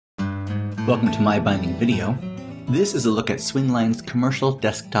Welcome to My Binding Video. This is a look at Swingline's commercial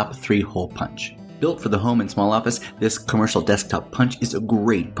desktop 3-hole punch. Built for the home and small office, this commercial desktop punch is a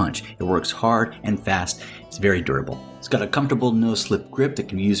great punch. It works hard and fast. It's very durable. It's got a comfortable no-slip grip that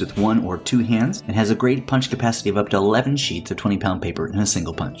can be used with 1 or 2 hands and has a great punch capacity of up to 11 sheets of 20-pound paper in a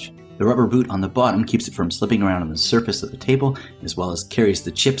single punch. The rubber boot on the bottom keeps it from slipping around on the surface of the table, as well as carries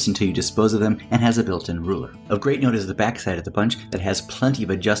the chips until you dispose of them and has a built-in ruler. Of great note is the backside of the punch that has plenty of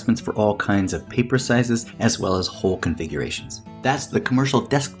adjustments for all kinds of paper sizes, as well as hole configurations. That's the commercial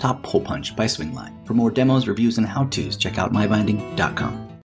desktop hole punch by Swingline. For more demos, reviews, and how-tos, check out MyBinding.com.